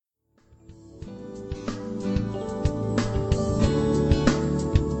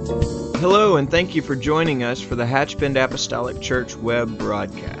Hello, and thank you for joining us for the Hatchbend Apostolic Church web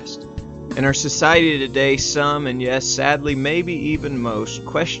broadcast. In our society today, some, and yes, sadly, maybe even most,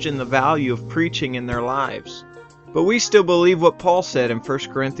 question the value of preaching in their lives. But we still believe what Paul said in 1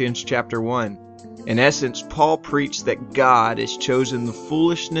 Corinthians chapter 1. In essence, Paul preached that God has chosen the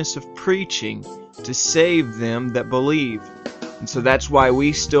foolishness of preaching to save them that believe. And so that's why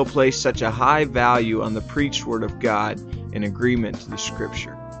we still place such a high value on the preached word of God in agreement to the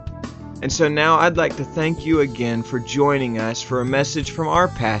Scripture. And so now I'd like to thank you again for joining us for a message from our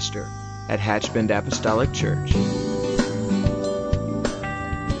pastor at Hatchbend Apostolic Church. If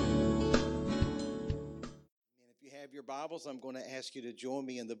you have your Bibles, I'm going to ask you to join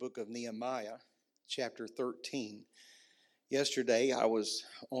me in the book of Nehemiah, chapter 13. Yesterday, I was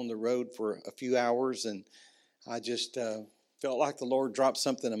on the road for a few hours, and I just felt like the Lord dropped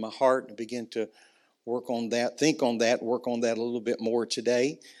something in my heart and began to work on that, think on that, work on that a little bit more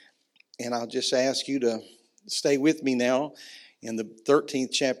today. And I'll just ask you to stay with me now in the 13th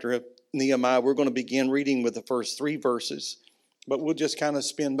chapter of Nehemiah. We're going to begin reading with the first 3 verses, but we'll just kind of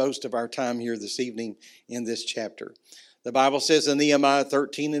spend most of our time here this evening in this chapter. The Bible says in Nehemiah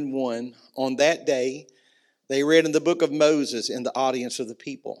 13:1, on that day they read in the book of Moses in the audience of the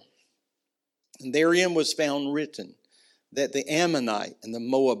people. And therein was found written that the Ammonite and the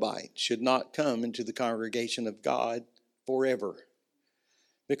Moabite should not come into the congregation of God forever,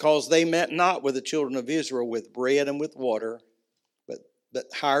 because they met not with the children of Israel with bread and with water, but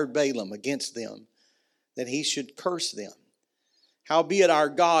hired Balaam against them, that he should curse them. Howbeit our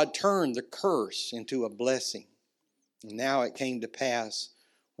God turned the curse into a blessing. And now it came to pass,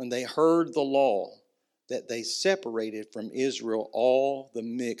 when they heard the law, that they separated from Israel all the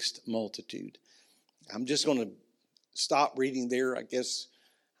mixed multitude. I'm just going to stop reading there. I guess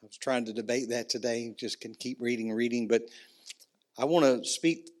I was trying to debate that today. Just can keep reading, but I want to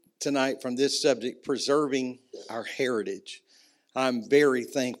speak tonight from this subject, preserving our heritage. I'm very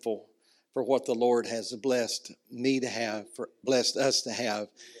thankful for what the Lord has blessed me to have, blessed us to have.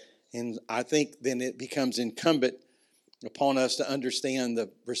 And I think then it becomes incumbent upon us to understand the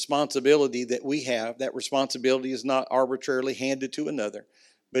responsibility that we have. That responsibility is not arbitrarily handed to another,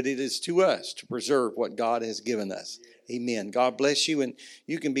 but it is to us to preserve what God has given us. Amen. God bless you, and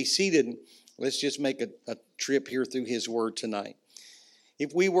you can be seated. Let's just make a trip here through His Word tonight.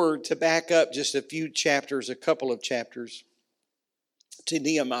 If we were to back up just a few chapters, a couple of chapters, to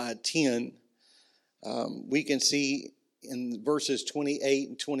Nehemiah 10, we can see in verses 28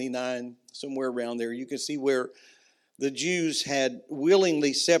 and 29, somewhere around there, you can see where the Jews had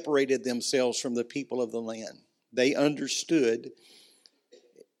willingly separated themselves from the people of the land. They understood,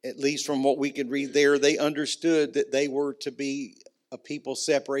 at least from what we could read there, they understood that they were to be a people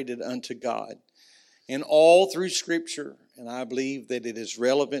separated unto God. And all through Scripture, and I believe that it is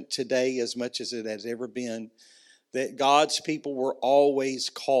relevant today as much as it has ever been, that God's people were always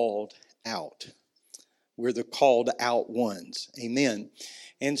called out. We're the called out ones. Amen.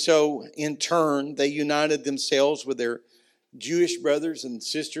 And so, in turn, they united themselves with their Jewish brothers and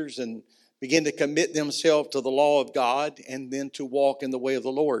sisters and began to commit themselves to the law of God and then to walk in the way of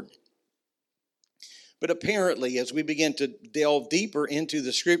the Lord. But apparently, as we begin to delve deeper into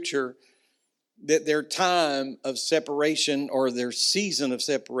the Scripture, that their time of separation or their season of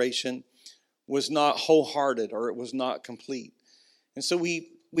separation was not wholehearted, or it was not complete. And so we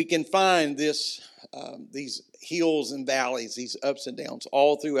can find these hills and valleys, these ups and downs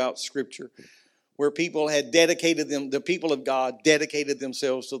all throughout Scripture, where people had the people of God dedicated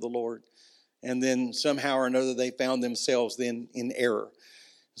themselves to the Lord, and then somehow or another they found themselves then in error.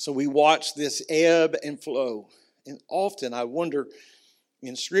 So we watch this ebb and flow. And often I wonder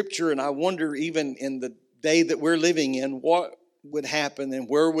in Scripture, and I wonder even in the day that we're living in, what would happen and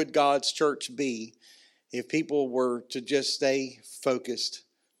where would God's church be if people were to just stay focused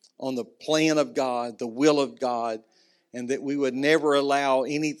on the plan of God, the will of God, and that we would never allow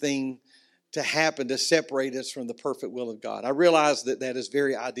anything to happen to separate us from the perfect will of God. I realize that that is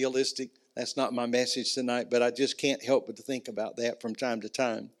very idealistic. That's not my message tonight, but I just can't help but to think about that from time to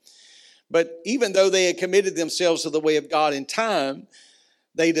time. But even though they had committed themselves to the way of God in time,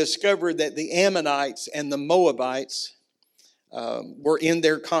 they discovered that the Ammonites and the Moabites were in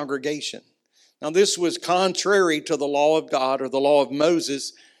their congregation. Now, this was contrary to the law of God, or the law of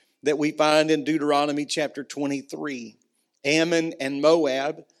Moses, that we find in Deuteronomy chapter 23. Ammon and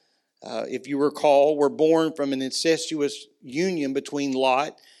Moab, if you recall, were born from an incestuous union between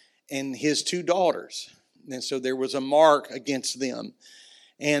Lot and his 2 daughters. And so there was a mark against them.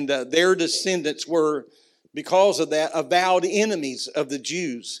 And their descendants were, because of that, avowed enemies of the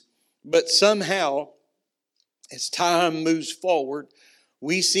Jews. But somehow, as time moves forward,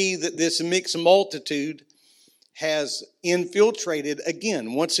 we see that this mixed multitude has infiltrated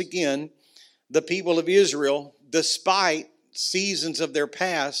once again, the people of Israel, despite seasons of their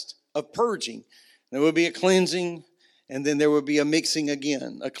past of purging. There would be a cleansing, and then there would be a mixing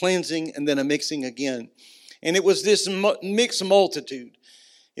again, a cleansing, and then a mixing again. And it was this mixed multitude,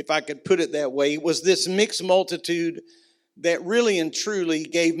 if I could put it that way. It was this mixed multitude that really and truly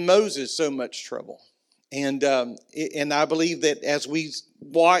gave Moses so much trouble. And I believe that as we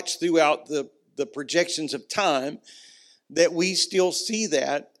watch throughout the projections of time, that we still see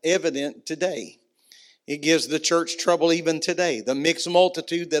that evident today. It gives the church trouble even today. The mixed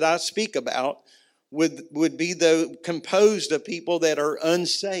multitude that I speak about would be composed of people that are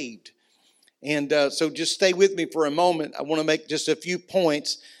unsaved. And so just stay with me for a moment. I want to make just a few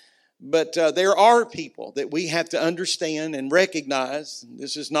points. But there are people that we have to understand and recognize.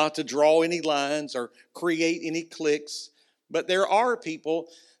 This is not to draw any lines or create any cliques. But there are people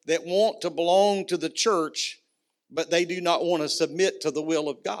that want to belong to the church, but they do not want to submit to the will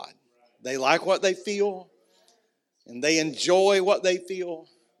of God. They like what they feel, and they enjoy what they feel,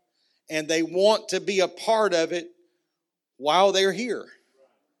 and they want to be a part of it while they're here.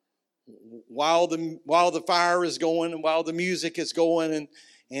 While the fire is going, and while the music is going,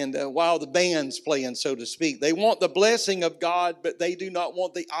 and while the band's playing, so to speak. They want the blessing of God, but they do not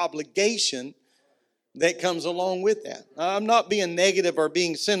want the obligation that comes along with that. I'm not being negative or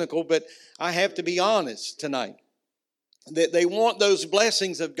being cynical, but I have to be honest tonight. That they want those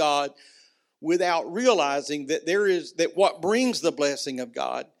blessings of God without realizing that what brings the blessing of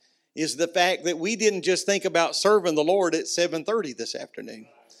God is the fact that we didn't just think about serving the Lord at 7:30 this afternoon.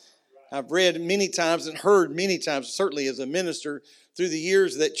 I've read many times and heard many times, certainly as a minister through the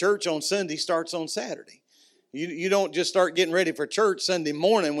years, that church on Sunday starts on Saturday. You don't just start getting ready for church Sunday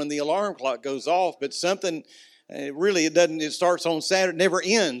morning when the alarm clock goes off, but something really it starts on Saturday, never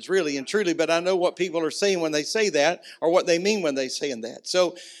ends really and truly. But I know what people are saying when they say that, or what they mean when they say that.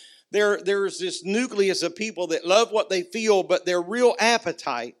 So there's this nucleus of people that love what they feel, but their real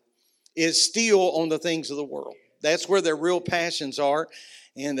appetite is still on the things of the world. That's where their real passions are.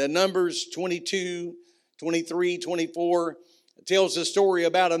 And Numbers 22, 23, 24 tells the story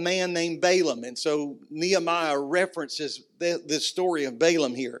about a man named Balaam. And so Nehemiah references this story of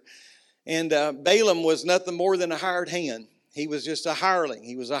Balaam here. And Balaam was nothing more than a hired hand. He was just a hireling.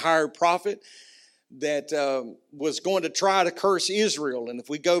 He was a hired prophet that was going to try to curse Israel. And if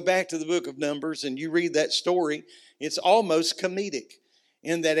we go back to the book of Numbers and you read that story, it's almost comedic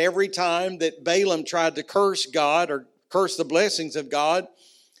in that every time that Balaam tried to curse God or curse the blessings of God,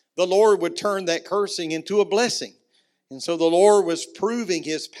 the Lord would turn that cursing into a blessing. And so the Lord was proving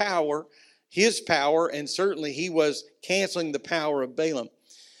his power, and certainly he was canceling the power of Balaam.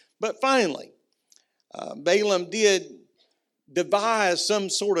 But finally, Balaam did devise some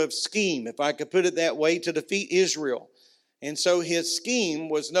sort of scheme, if I could put it that way, to defeat Israel. And so his scheme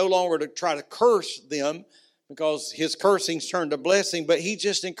was no longer to try to curse them, because his cursings turned to blessing, but he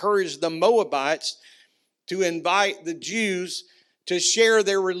just encouraged the Moabites to invite the Jews to share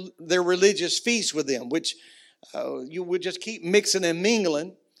their religious feasts with them, which you would just keep mixing and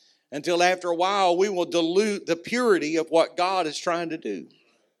mingling until after a while we will dilute the purity of what God is trying to do.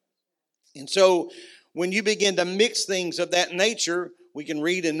 And so when you begin to mix things of that nature, we can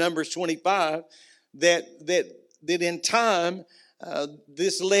read in Numbers 25 that in time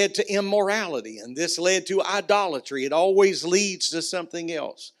this led to immorality, and this led to idolatry. It always leads to something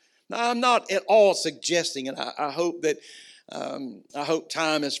else. Now, I'm not at all suggesting, and I hope that I hope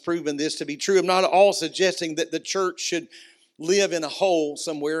time has proven this to be true. I'm not at all suggesting that the church should live in a hole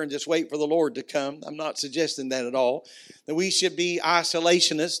somewhere and just wait for the Lord to come. I'm not suggesting that at all. That we should be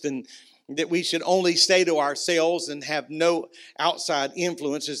isolationist and that we should only stay to ourselves and have no outside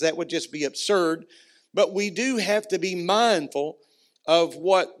influences. That would just be absurd. But we do have to be mindful of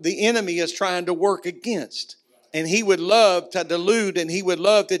what the enemy is trying to work against. And he would love to dilute, and he would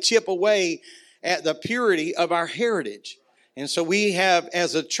love to chip away at the purity of our heritage. And so we have,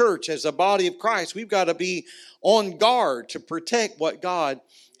 as a church, as a body of Christ, we've got to be on guard to protect what God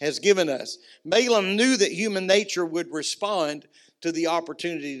has given us. Balaam knew that human nature would respond to the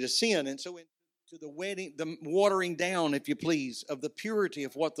opportunity to sin. And so to the watering down, if you please, of the purity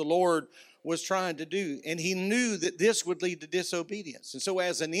of what the Lord was trying to do. And he knew that this would lead to disobedience. And so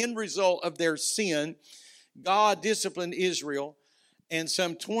as an end result of their sin, God disciplined Israel, and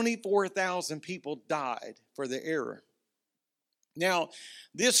some 24,000 people died for their error. Now,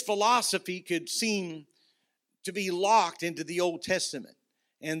 this philosophy could seem to be locked into the Old Testament,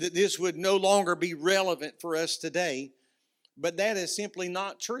 and that this would no longer be relevant for us today, but that is simply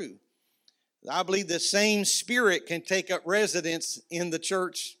not true. I believe the same spirit can take up residence in the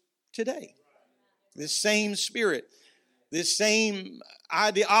church today. This same spirit, this same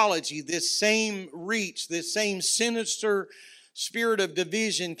ideology, this same reach, this same sinister spirit of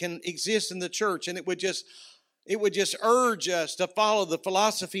division can exist in the church, and it would just urge us to follow the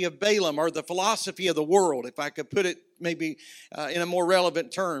philosophy of Balaam, or the philosophy of the world, if I could put it maybe in a more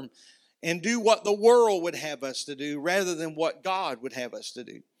relevant term, and do what the world would have us to do rather than what God would have us to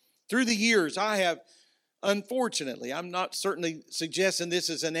do. Through the years, I have, unfortunately, I'm not certainly suggesting this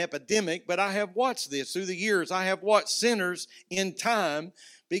is an epidemic, but I have watched this. Through the years, I have watched sinners in time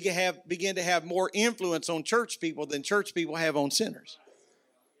begin to have more influence on church people than church people have on sinners.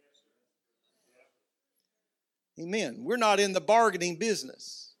 Amen. We're not in the bargaining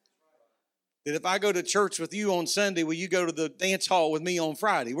business. That if I go to church with you on Sunday, will you go to the dance hall with me on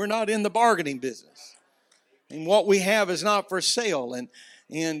Friday? We're not in the bargaining business. And what we have is not for sale.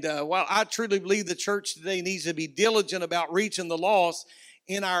 And while I truly believe the church today needs to be diligent about reaching the lost,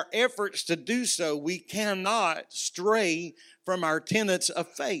 in our efforts to do so, we cannot stray from our tenets of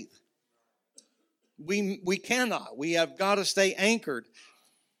faith. We cannot. We have got to stay anchored.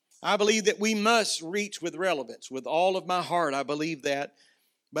 I believe that we must reach with relevance. With all of my heart, I believe that.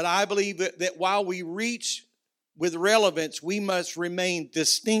 But I believe that while we reach with relevance, we must remain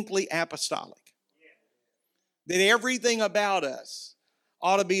distinctly apostolic. That everything about us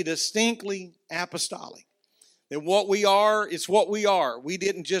ought to be distinctly apostolic. That what we are is what we are. We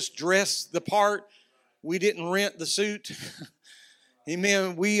didn't just dress the part. We didn't rent the suit.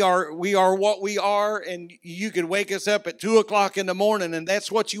 Amen. We are what we are, and you could wake us up at 2 o'clock in the morning, and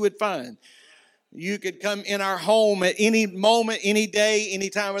that's what you would find. You could come in our home at any moment, any day, any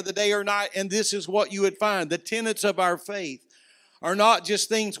time of the day or night, and this is what you would find. The tenets of our faith are not just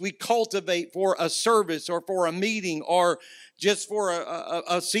things we cultivate for a service or for a meeting or just for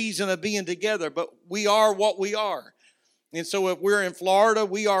a season of being together, but we are what we are. And so if we're in Florida,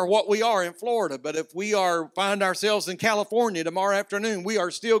 we are what we are in Florida. But if we find ourselves in California tomorrow afternoon, we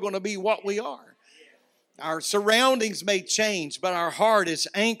are still going to be what we are. Our surroundings may change, but our heart is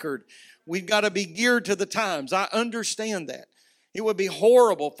anchored. We've got to be geared to the times. I understand that. It would be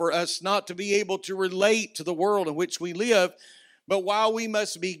horrible for us not to be able to relate to the world in which we live. But while we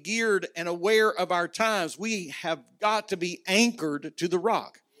must be geared and aware of our times, we have got to be anchored to the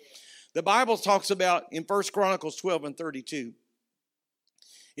rock. The Bible talks about in 1 Chronicles 12 and 32.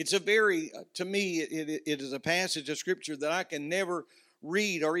 It's to me, it is a passage of Scripture that I can never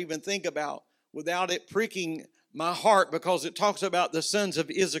read or even think about without it pricking my heart, because it talks about the sons of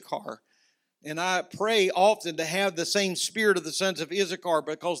Issachar. And I pray often to have the same spirit of the sons of Issachar,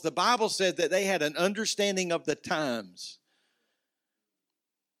 because the Bible said that they had an understanding of the times.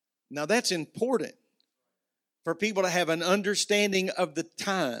 Now that's important for people to have an understanding of the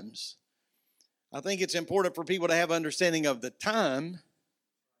times. I think it's important for people to have understanding of the time.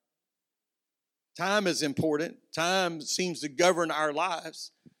 Time is important. Time seems to govern our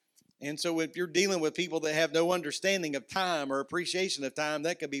lives. And so if you're dealing with people that have no understanding of time or appreciation of time,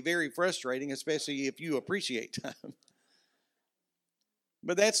 that can be very frustrating, especially if you appreciate time.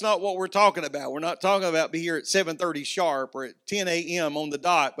 But that's not what we're talking about. We're not talking about be here at 7:30 sharp or at 10 a.m. on the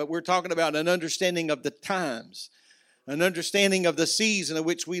dot, but we're talking about an understanding of the times, an understanding of the season in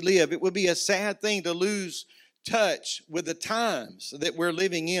which we live. It would be a sad thing to lose touch with the times that we're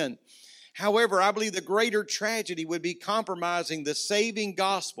living in. However, I believe the greater tragedy would be compromising the saving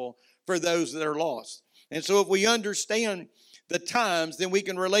gospel for those that are lost. And so if we understand the times, then we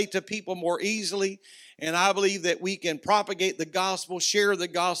can relate to people more easily. And I believe that we can propagate the gospel, share the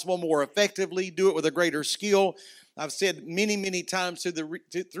gospel more effectively, do it with a greater skill. I've said many, many times through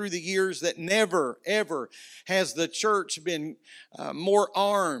the years that never, ever has the church been more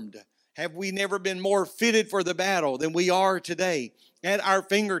armed. Have we never been more fitted for the battle than we are today? At our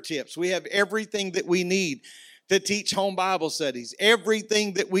fingertips, we have everything that we need to teach home Bible studies,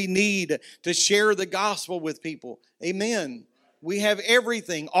 everything that we need to share the gospel with people. Amen. We have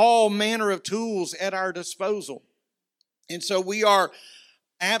everything, all manner of tools at our disposal. And so we are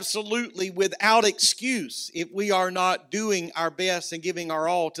absolutely without excuse if we are not doing our best and giving our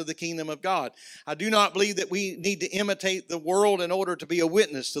all to the kingdom of God. I do not believe that we need to imitate the world in order to be a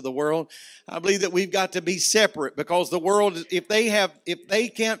witness to the world. I believe that we've got to be separate, because the world, if they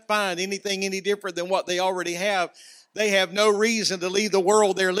can't find anything any different than what they already have, they have no reason to leave the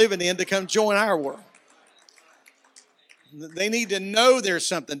world they're living in to come join our world. They need to know there's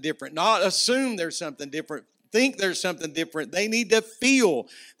something different, not assume there's something different, think there's something different. They need to feel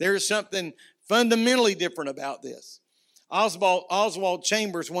there's something fundamentally different about this. Oswald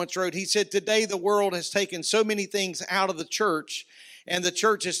Chambers once wrote, he said, "Today the world has taken so many things out of the church And the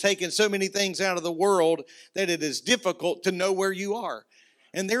church has taken so many things out of the world that it is difficult to know where you are.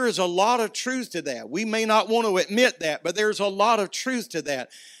 And there is a lot of truth to that. We may not want to admit that, but there's a lot of truth to that.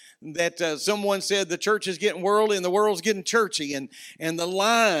 Someone said the church is getting worldly and the world's getting churchy, and the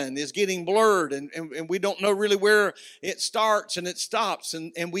line is getting blurred, and we don't know really where it starts and it stops,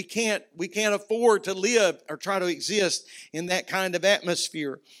 and we can't afford to live or try to exist in that kind of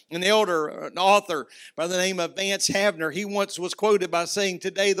atmosphere. An author by the name of Vance Havner, he once was quoted by saying,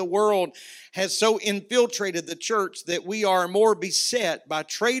 "Today the world has so infiltrated the church that we are more beset by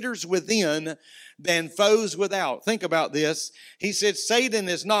traitors within than foes without." Think about this. He said Satan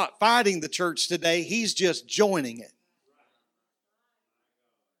is not fighting the church today. He's just joining it.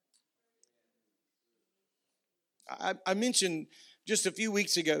 I mentioned just a few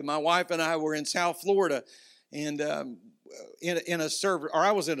weeks ago, my wife and I were in South Florida, and in a service, or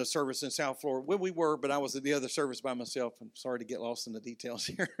I was in a service in South Florida. Well, we were, but I was at the other service by myself. I'm sorry to get lost in the details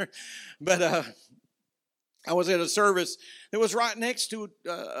here. But I was at a service that was right next to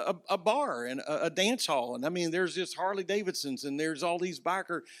a bar and a dance hall. And I mean, there's just Harley Davidsons, and there's all these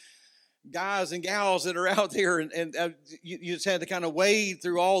biker guys and gals that are out there. And you just had to kind of wade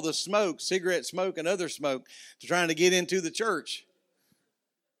through all the smoke, cigarette smoke and other smoke, to trying to get into the church.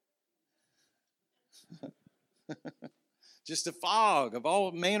 Just a fog of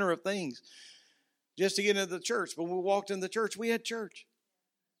all manner of things just to get into the church. But when we walked in the church, we had church.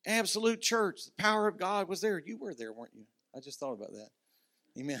 Absolute church. The power of God was there. You were there, weren't you? I just thought about that.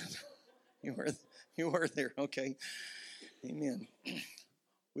 Amen. You were there. Okay. Amen.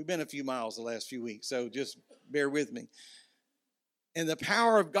 We've been a few miles the last few weeks, so just bear with me. And the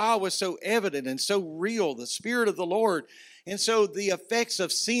power of God was so evident and so real, the Spirit of the Lord. And so the effects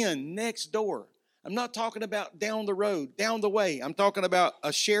of sin next door. I'm not talking about down the road, down the way. I'm talking about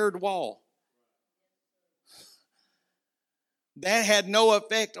a shared wall. That had no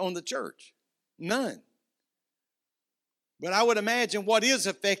effect on the church. None. But I would imagine what is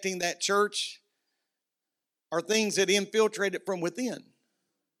affecting that church are things that infiltrate it from within.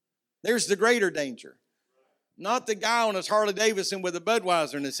 There's the greater danger. Not the guy on his Harley Davidson with a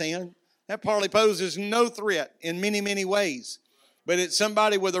Budweiser in his hand. That probably poses no threat in many, many ways. But it's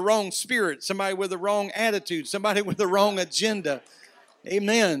somebody with the wrong spirit, somebody with the wrong attitude, somebody with the wrong agenda.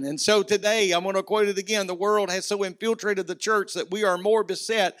 Amen. And so today, I'm going to quote it again. The world has so infiltrated the church that we are more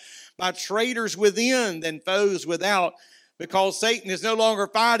beset by traitors within than foes without, because Satan is no longer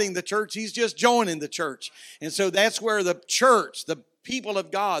fighting the church. He's just joining the church. And so that's where the church, the people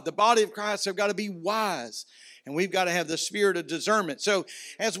of God, the body of Christ have got to be wise. And we've got to have the spirit of discernment. So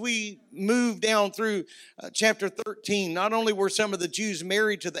as we move down through chapter 13, not only were some of the Jews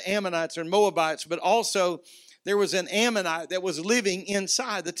married to the Ammonites and Moabites, but also there was an Ammonite that was living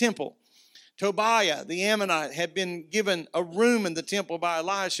inside the temple. Tobiah, the Ammonite, had been given a room in the temple by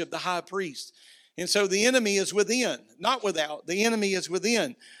Elisha, the high priest. And so the enemy is within, not without. The enemy is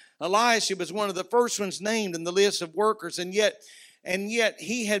within. Elisha was one of the first ones named in the list of workers, and yet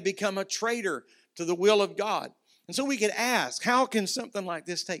he had become a traitor to the will of God. And so we could ask, how can something like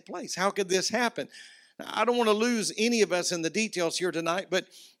this take place? How could this happen? Now, I don't want to lose any of us in the details here tonight, but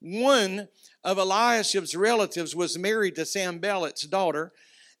one of Eliashib's relatives was married to Sanballat's daughter,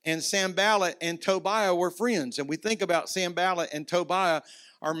 and Sanballat and Tobiah were friends. And we think about Sanballat and Tobiah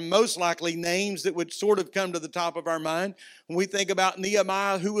are most likely names that would sort of come to the top of our mind when we think about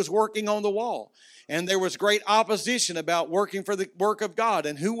Nehemiah, who was working on the wall. And there was great opposition about working for the work of God.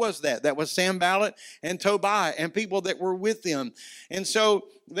 And who was that? That was Sanballat and Tobiah and people that were with them. And so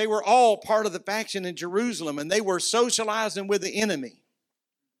they were all part of the faction in Jerusalem, and they were socializing with the enemy.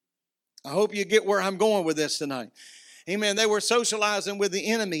 I hope you get where I'm going with this tonight. Amen. They were socializing with the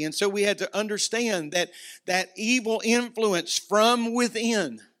enemy. And so we had to understand that evil influence from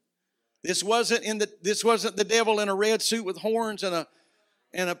within. This wasn't the devil in a red suit with horns and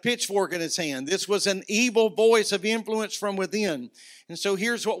a pitchfork in his hand. This was an evil voice of influence from within. And so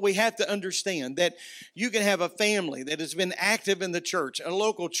here's what we have to understand, that you can have a family that has been active in the church, a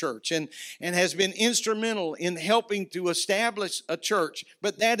local church, and has been instrumental in helping to establish a church,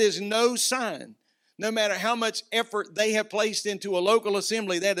 but that is no sign. No matter how much effort they have placed into a local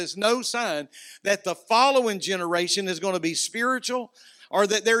assembly, that is no sign that the following generation is going to be spiritual or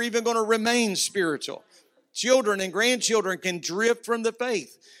that they're even going to remain spiritual. Children and grandchildren can drift from the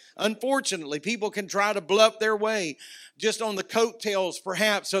faith. Unfortunately, people can try to bluff their way just on the coattails,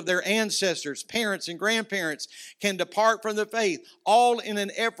 perhaps, of their ancestors. Parents and grandparents can depart from the faith, all in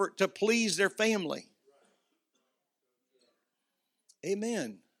an effort to please their family.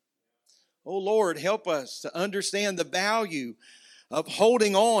 Amen. Oh, Lord, help us to understand the value of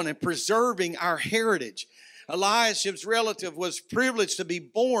holding on and preserving our heritage. Eliashib's relative was privileged to be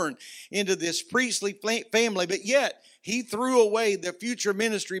born into this priestly family, but yet he threw away the future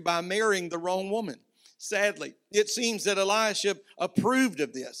ministry by marrying the wrong woman. Sadly, it seems that Eliashib approved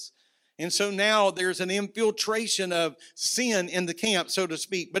of this. And so now there's an infiltration of sin in the camp, so to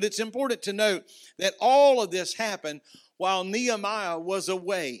speak. But it's important to note that all of this happened while Nehemiah was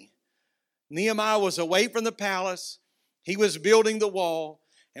away. Nehemiah was away from the palace. He was building the wall.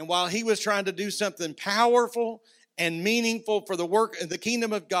 And while he was trying to do something powerful and meaningful for the work of the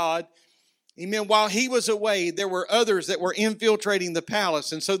kingdom of God, amen, while he was away, there were others that were infiltrating the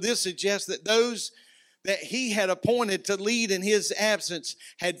palace. And so this suggests that those that he had appointed to lead in his absence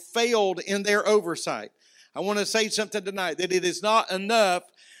had failed in their oversight. I want to say something tonight, that it is not enough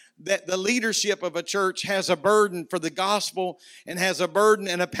that the leadership of a church has a burden for the gospel and has a burden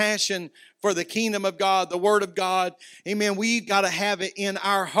and a passion for the kingdom of God, the word of God. Amen. We've got to have it in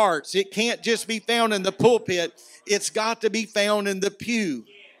our hearts. It can't just be found in the pulpit. It's got to be found in the pew.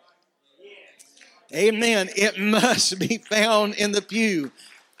 Amen. It must be found in the pew.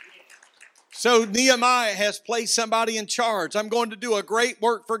 So Nehemiah has placed somebody in charge. I'm going to do a great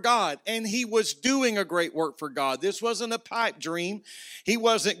work for God. And he was doing a great work for God. This wasn't a pipe dream. He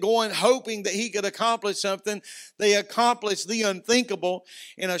wasn't going hoping that he could accomplish something. They accomplished the unthinkable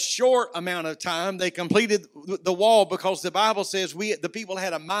in a short amount of time. They completed the wall because the Bible says the people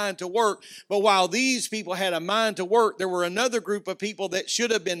had a mind to work. But while these people had a mind to work, there were another group of people that should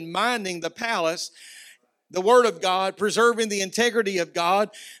have been minding the palace, the word of God, preserving the integrity of God,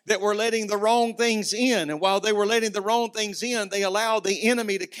 that were letting the wrong things in. And while they were letting the wrong things in, they allowed the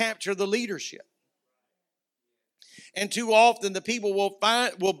enemy to capture the leadership. And too often the people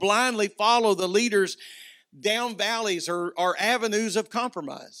will blindly follow the leaders down valleys or avenues of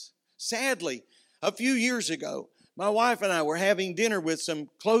compromise. Sadly, a few years ago, my wife and I were having dinner with some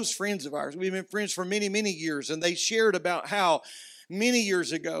close friends of ours. We've been friends for many, many years, and they shared about how many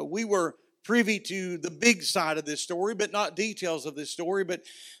years ago we were privy to the big side of this story, but not details of this story. But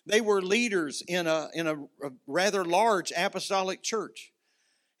they were leaders in a rather large apostolic church.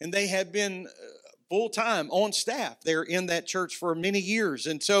 And they had been full-time on staff there in that church for many years.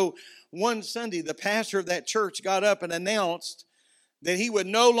 And so one Sunday, the pastor of that church got up and announced that he would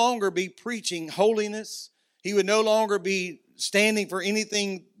no longer be preaching holiness. He would no longer be standing for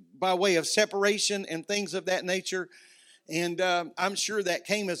anything by way of separation and things of that nature. And I'm sure that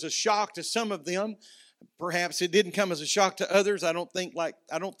came as a shock to some of them. Perhaps it didn't come as a shock to others. I don't think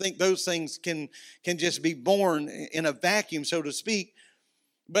those things can just be born in a vacuum, so to speak.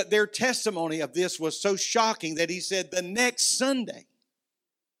 But their testimony of this was so shocking that he said the next Sunday,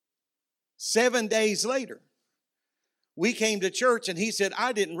 7 days later, we came to church and he said,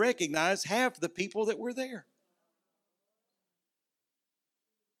 I didn't recognize half the people that were there.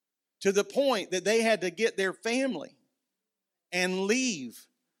 To the point that they had to get their family and leave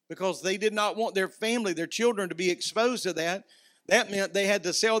because they did not want their family, their children, to be exposed to that. That meant they had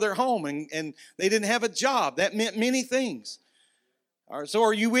to sell their home and they didn't have a job. That meant many things. All right, so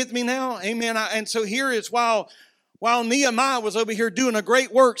are you with me now? Amen. And so here is while Nehemiah was over here doing a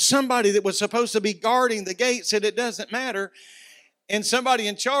great work, somebody that was supposed to be guarding the gate said it doesn't matter. And somebody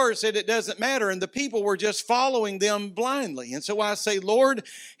in charge said it doesn't matter. And the people were just following them blindly. And so I say, Lord,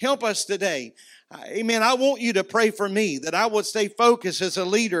 help us today. Amen. I want you to pray for me that I would stay focused as a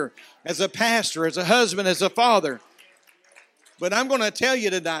leader, as a pastor, as a husband, as a father. But I'm going to tell you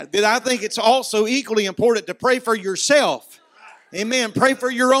tonight that I think it's also equally important to pray for yourself. Amen. Pray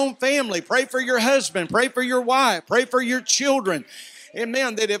for your own family. Pray for your husband. Pray for your wife. Pray for your children.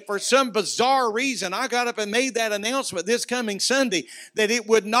 Amen. That if for some bizarre reason I got up and made that announcement this coming Sunday, that it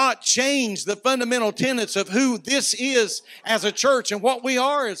would not change the fundamental tenets of who this is as a church and what we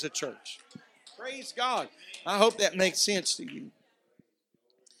are as a church. Praise God. I hope that makes sense to you.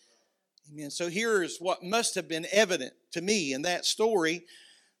 Amen. So here's what must have been evident to me in that story,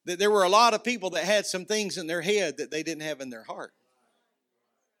 that there were a lot of people that had some things in their head that they didn't have in their heart.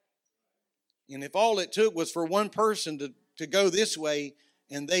 And if all it took was for one person to go this way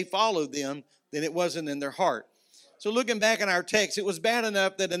and they followed them, then it wasn't in their heart. So looking back in our text, it was bad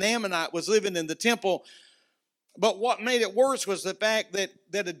enough that an Ammonite was living in the temple. But what made it worse was the fact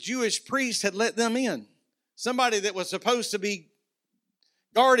that a Jewish priest had let them in. Somebody that was supposed to be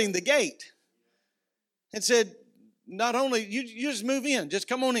guarding the gate. And said, not only, you just move in, just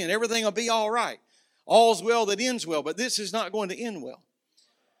come on in. Everything will be all right. All's well that ends well, but this is not going to end well.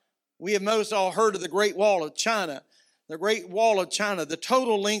 We have most all heard of the Great Wall of China. The Great Wall of China, the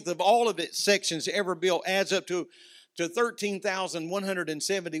total length of all of its sections ever built adds up to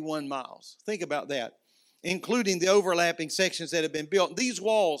 13,171 miles. Think about that, including the overlapping sections that have been built. These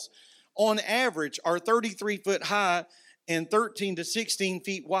walls on average, are 33 foot high and 13 to 16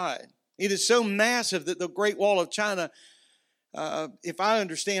 feet wide. It is so massive that the Great Wall of China, if I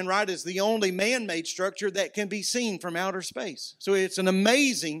understand right, is the only man-made structure that can be seen from outer space. So it's an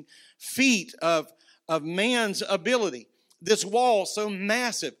amazing feat of man's ability. This wall, so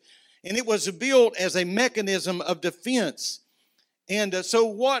massive. And it was built as a mechanism of defense. And so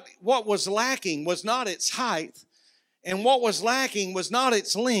what was lacking was not its height, and what was lacking was not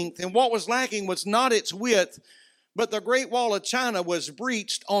its length, and what was lacking was not its width, but the Great Wall of China was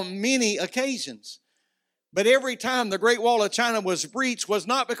breached on many occasions. But every time the Great Wall of China was breached was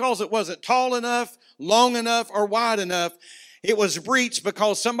not because it wasn't tall enough, long enough, or wide enough. It was breached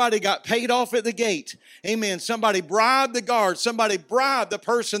because somebody got paid off at the gate. Amen. Somebody bribed the guard. Somebody bribed the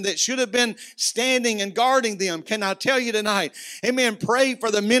person that should have been standing and guarding them. Can I tell you tonight? Amen. Pray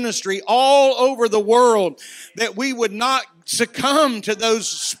for the ministry all over the world that we would not succumb to those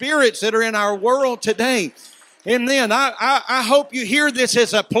spirits that are in our world today. Amen. I hope you hear this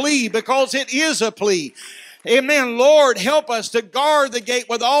as a plea, because it is a plea. Amen. Lord, help us to guard the gate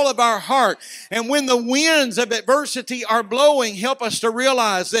with all of our heart. And when the winds of adversity are blowing, help us to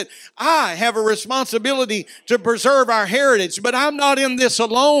realize that I have a responsibility to preserve our heritage. But I'm not in this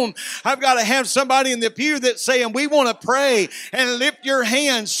alone. I've got to have somebody in the pew that's saying, we want to pray and lift your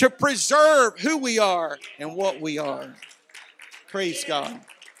hands to preserve who we are and what we are. Praise God.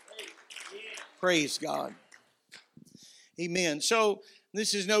 Praise God. Amen. So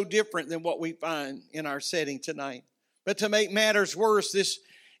this is no different than what we find in our setting tonight. But to make matters worse, this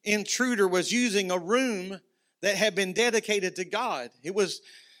intruder was using a room that had been dedicated to God. It was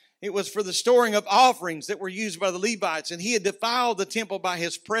for the storing of offerings that were used by the Levites, and he had defiled the temple by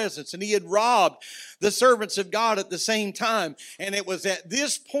his presence, and he had robbed the servants of God at the same time. And it was at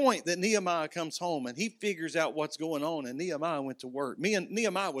this point that Nehemiah comes home, and he figures out what's going on, and Nehemiah went to work.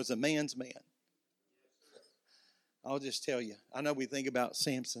 Nehemiah was a man's man. I'll just tell you, I know we think about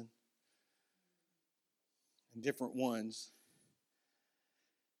Samson and different ones,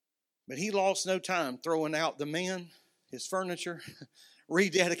 but he lost no time throwing out the men, his furniture,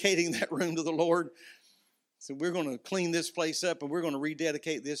 rededicating that room to the Lord. So we're going to clean this place up, and we're going to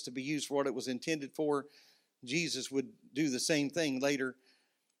rededicate this to be used for what it was intended for. Jesus would do the same thing later.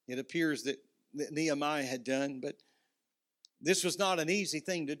 It appears that Nehemiah had done, but this was not an easy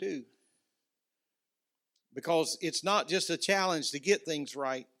thing to do. Because it's not just a challenge to get things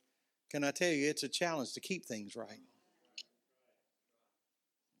right. Can I tell you, it's a challenge to keep things right.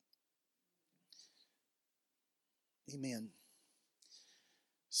 Amen.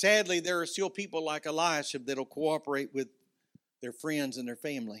 Sadly, there are still people like Eliashib that will cooperate with their friends and their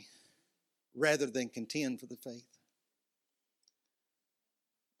family rather than contend for the faith.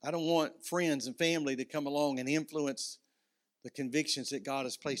 I don't want friends and family to come along and influence the convictions that God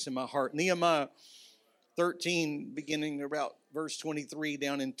has placed in my heart. Nehemiah 13, beginning about verse 23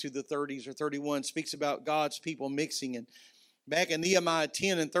 down into the 30s or 31, speaks about God's people mixing. And back in Nehemiah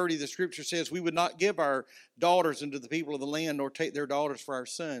 10 and 30, the scripture says, we would not give our daughters unto the people of the land, nor take their daughters for our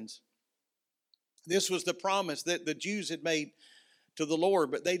sons. This was the promise that the Jews had made to the Lord,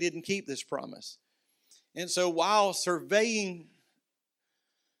 but they didn't keep this promise. And so while surveying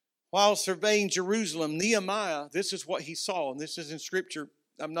Jerusalem, Nehemiah, this is what he saw, and this is in scripture.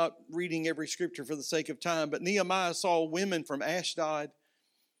 I'm not reading every scripture for the sake of time, but Nehemiah saw women from Ashdod,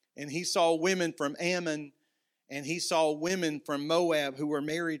 and he saw women from Ammon, and he saw women from Moab who were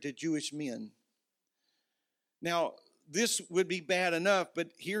married to Jewish men. Now, this would be bad enough, but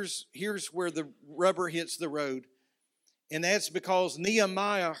here's where the rubber hits the road. And that's because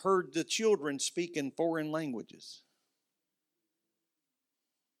Nehemiah heard the children speak in foreign languages.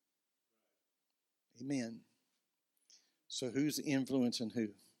 Amen. So who's influencing who?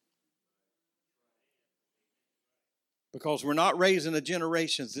 Because we're not raising a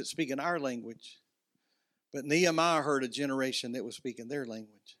generation that speak in our language, but Nehemiah heard a generation that was speaking their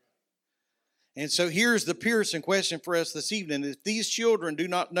language. And so here's the piercing question for us this evening. If these children do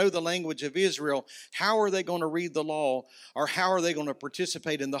not know the language of Israel, how are they going to read the law, or how are they going to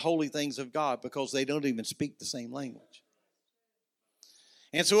participate in the holy things of God, because they don't even speak the same language?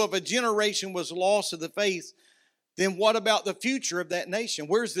 And so if a generation was lost to the faith, then what about the future of that nation?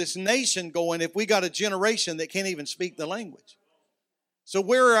 Where's this nation going if we got a generation that can't even speak the language? So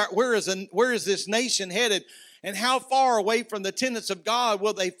where is this nation headed? And how far away from the tenets of God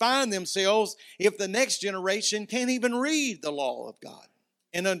will they find themselves if the next generation can't even read the law of God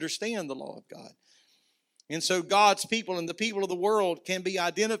and understand the law of God? And so God's people and the people of the world can be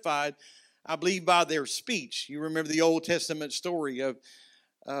identified, I believe, by their speech. You remember the Old Testament story of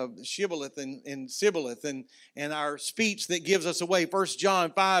shibboleth and sibboleth and our speech that gives us away. 1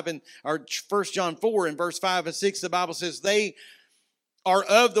 John 5 and or 1 John 4 and verse 5 and 6, the Bible says, they are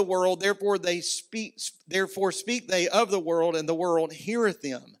of the world, therefore speak they of the world, and the world heareth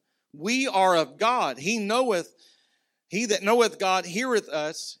them. We are of God. He that knoweth God heareth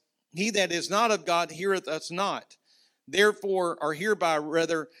us. He that is not of God heareth us not. Therefore, or hereby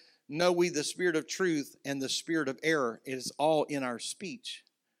rather, know we the spirit of truth and the spirit of error. It is all in our speech.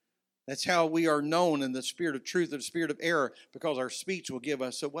 That's how we are known, in the spirit of truth and the spirit of error, because our speech will give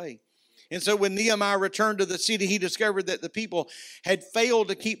us away. And so when Nehemiah returned to the city, he discovered that the people had failed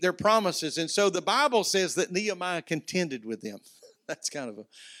to keep their promises. And so the Bible says that Nehemiah contended with them. That's kind of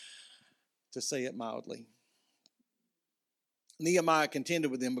to say it mildly. Nehemiah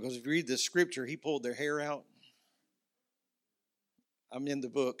contended with them because if you read the scripture, he pulled their hair out. I'm in the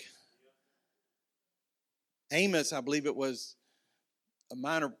book. Amos, I believe it was a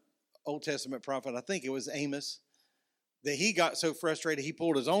minor Old Testament prophet, I think it was Amos, that he got so frustrated he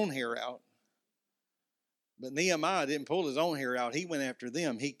pulled his own hair out. But Nehemiah didn't pull his own hair out. He went after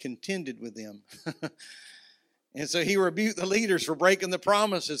them. He contended with them. And so he rebuked the leaders for breaking the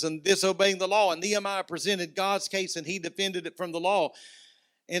promises and disobeying the law. And Nehemiah presented God's case and he defended it from the law.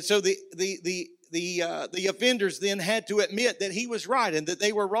 And so the offenders then had to admit that he was right and that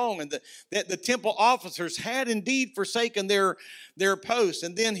they were wrong, and that the temple officers had indeed forsaken their posts.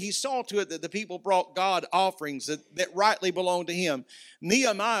 And then he saw to it that the people brought God offerings that rightly belonged to him.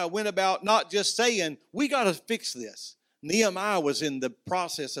 Nehemiah went about not just saying, we got to fix this. Nehemiah was in the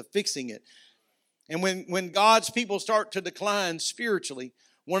process of fixing it. And when God's people start to decline spiritually,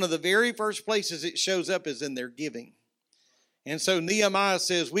 one of the very first places it shows up is in their giving. And so Nehemiah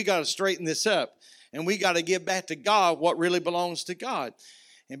says, we got to straighten this up. And we got to give back to God what really belongs to God.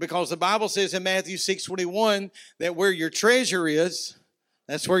 And because the Bible says in Matthew 6:21 that where your treasure is,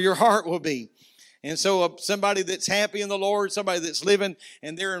 that's where your heart will be. And so somebody that's happy in the Lord, somebody that's living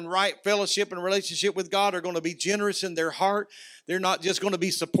and they're in right fellowship and relationship with God are going to be generous in their heart. They're not just going to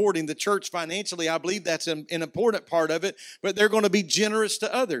be supporting the church financially. I believe that's an important part of it, but they're going to be generous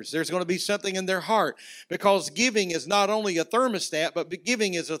to others. There's going to be something in their heart, because giving is not only a thermostat, but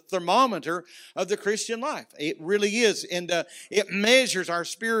giving is a thermometer of the Christian life. It really is. And it measures our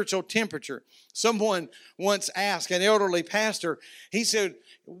spiritual temperature. Someone once asked an elderly pastor, he said,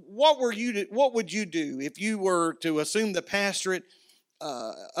 what would you do if you were to assume the pastorate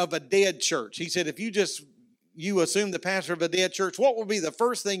of a dead church? He said, if you assume the pastor of a dead church, what would be the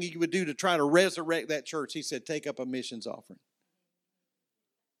first thing you would do to try to resurrect that church? He said, take up a missions offering.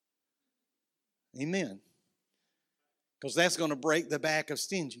 Amen. Because that's going to break the back of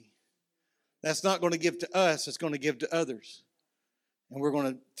stingy. That's not going to give to us, it's going to give to others. And we're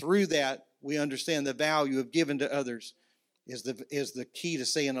going to, through that, we understand the value of giving to others is the key to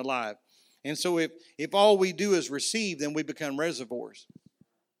staying alive. And so if all we do is receive, then we become reservoirs.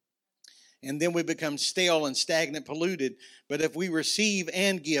 And then we become stale and stagnant, polluted. But if we receive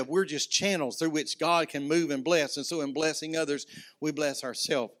and give, we're just channels through which God can move and bless. And so in blessing others, we bless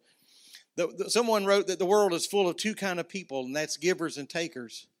ourselves. Someone wrote that the world is full of two kinds of people, and that's givers and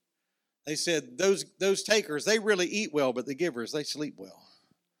takers. They said those takers, they really eat well, but the givers, they sleep well.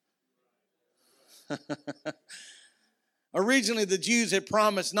 Originally, the Jews had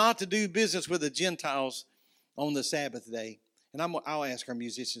promised not to do business with the Gentiles on the Sabbath day. And I'll ask our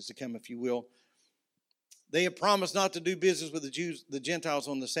musicians to come if you will. They had promised not to do business with the Gentiles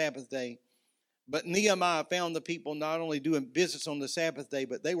on the Sabbath day. But Nehemiah found the people not only doing business on the Sabbath day,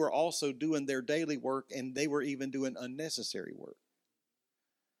 but they were also doing their daily work, and they were even doing unnecessary work.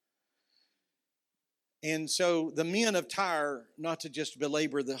 And so the men of Tyre, not to just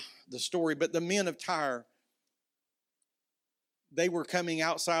belabor the story, but the men of Tyre, they were coming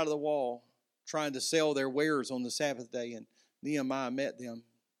outside of the wall trying to sell their wares on the Sabbath day, and Nehemiah met them.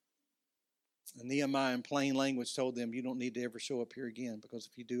 And Nehemiah in plain language told them, you don't need to ever show up here again, because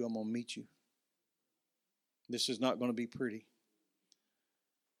if you do, I'm going to meet you. This is not going to be pretty.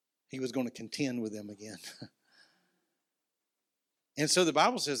 He was going to contend with them again. And so the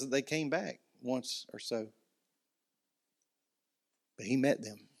Bible says that they came back once or so. But he met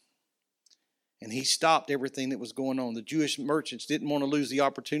them. And he stopped everything that was going on. The Jewish merchants didn't want to lose the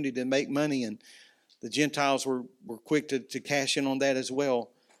opportunity to make money, and the Gentiles were quick to cash in on that as well.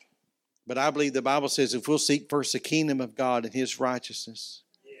 But I believe the Bible says if we'll seek first the kingdom of God and his righteousness,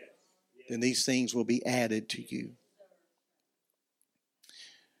 then these things will be added to you.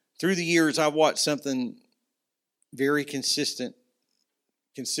 Through the years, I've watched something very consistent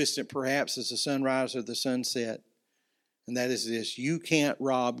perhaps as the sunrise or the sunset. And that is this: you can't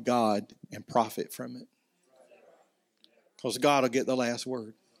rob God and profit from it. because God will get the last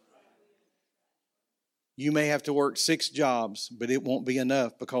word. You may have to work 6 jobs, but it won't be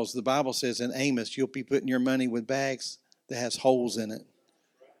enough, because the Bible says in Amos, you'll be putting your money with bags that has holes in it.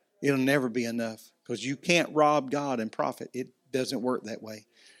 It'll never be enough, because you can't rob God and profit. It doesn't work that way.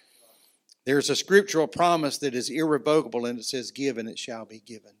 There's a scriptural promise that is irrevocable, and it says, give and it shall be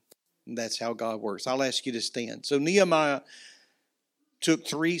given. And that's how God works. I'll ask you to stand. So Nehemiah took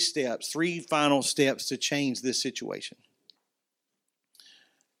 3 final steps to change this situation.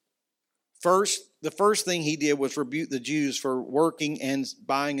 The first thing he did was rebuke the Jews for working and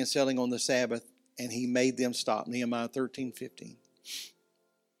buying and selling on the Sabbath, and he made them stop. Nehemiah 13:15.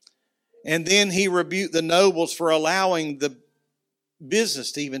 And then he rebuked the nobles for allowing the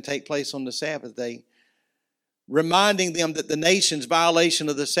business to even take place on the Sabbath day, reminding them that the nation's violation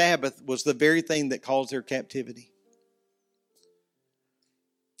of the Sabbath was the very thing that caused their captivity.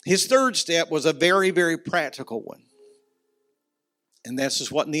 His third step was a very, very practical one. And that's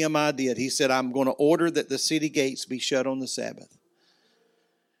just what Nehemiah did. He said, I'm going to order that the city gates be shut on the Sabbath.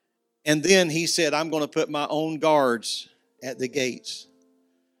 And then he said, I'm going to put my own guards at the gates.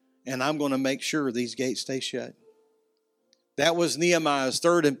 And I'm going to make sure these gates stay shut. That was Nehemiah's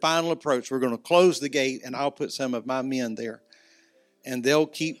third and final approach. We're going to close the gate, and I'll put some of my men there. And they'll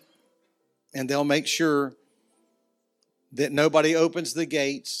make sure that nobody opens the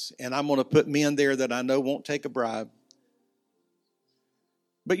gates. And I'm going to put men there that I know won't take a bribe.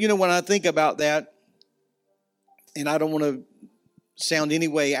 But when I think about that, and I don't want to sound any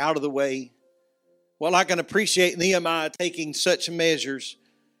way out of the way, well, I can appreciate Nehemiah taking such measures,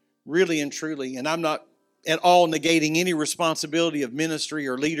 really and truly. And I'm not at all negating any responsibility of ministry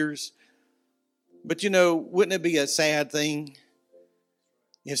or leaders. But wouldn't it be a sad thing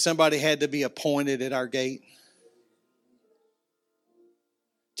if somebody had to be appointed at our gate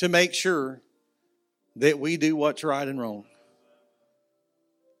to make sure that we do what's right and wrong?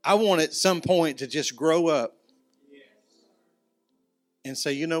 I want at some point to just grow up and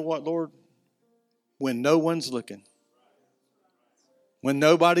say, you know what, Lord? When no one's looking, when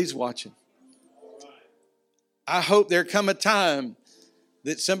nobody's watching, I hope there come a time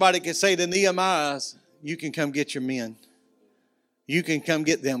that somebody can say to Nehemiah, you can come get your men. You can come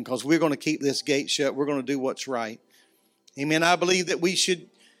get them, because we're going to keep this gate shut. We're going to do what's right. Amen. I believe that we should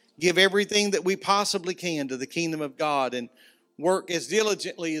give everything that we possibly can to the kingdom of God and work as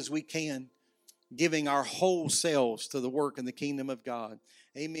diligently as we can, giving our whole selves to the work in the kingdom of God.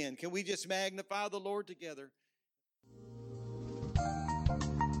 Amen. Can we just magnify the Lord together?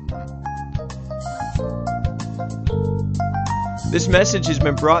 This message has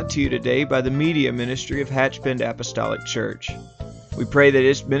been brought to you today by the media ministry of Hatchbend Apostolic Church. We pray that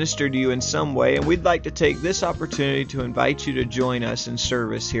it's ministered to you in some way, and we'd like to take this opportunity to invite you to join us in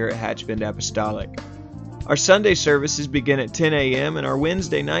service here at Hatchbend Apostolic. Our Sunday services begin at 10 a.m. and our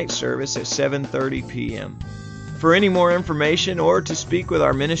Wednesday night service at 7:30 p.m. For any more information or to speak with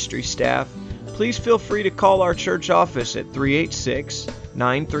our ministry staff, please feel free to call our church office at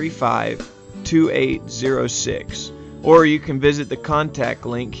 386-935-2806, or you can visit the contact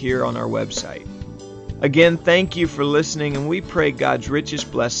link here on our website. Again, thank you for listening, and we pray God's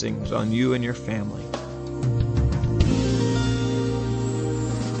richest blessings on you and your family.